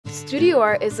Studio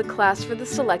Art is a class for the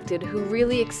selected who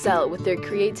really excel with their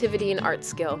creativity and art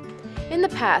skill. In the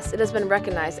past, it has been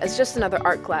recognized as just another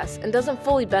art class and doesn't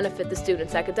fully benefit the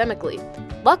students academically.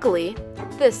 Luckily,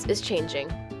 this is changing.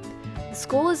 The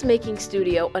school is making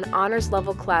Studio an honors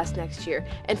level class next year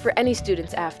and for any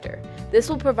students after. This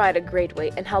will provide a grade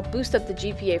weight and help boost up the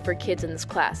GPA for kids in this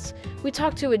class. We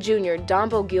talked to a junior,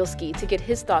 Don Bogilski, to get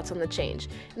his thoughts on the change,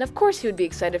 and of course he would be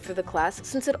excited for the class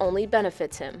since it only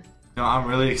benefits him. I'm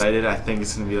really excited. I think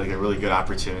it's going to be a really good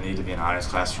opportunity to be in honors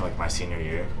class for my senior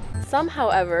year. Some,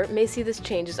 however, may see this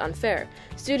change as unfair.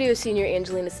 Studio senior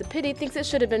Angelina Sapiti thinks it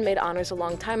should have been made honors a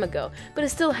long time ago, but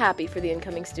is still happy for the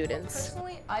incoming students.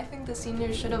 Personally, I think the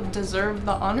seniors should have deserved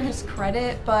the honors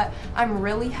credit, but I'm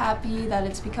really happy that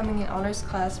it's becoming an honors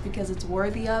class because it's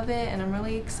worthy of it, and I'm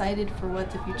really excited for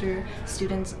what the future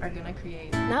students are going to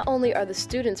create. Not only are the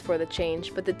students for the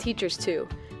change, but the teachers too.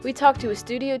 We talked to a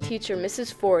studio teacher,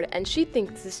 Mrs. Ford, and she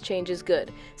thinks this change is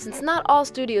good, since not all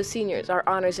studio seniors are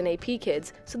honors and AP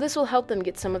kids, so this will help them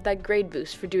get some of that grade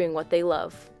boost for doing what they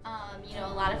love.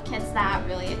 A lot of kids that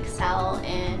really excel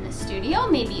in studio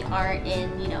maybe aren't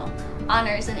in,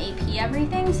 honors and AP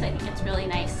everything, so I think it's really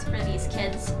nice for these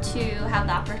kids to have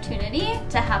the opportunity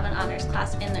to have an honors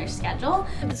class in their schedule.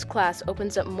 This class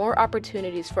opens up more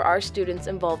opportunities for our students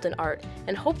involved in art,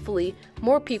 and hopefully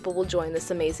more people will join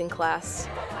this amazing class.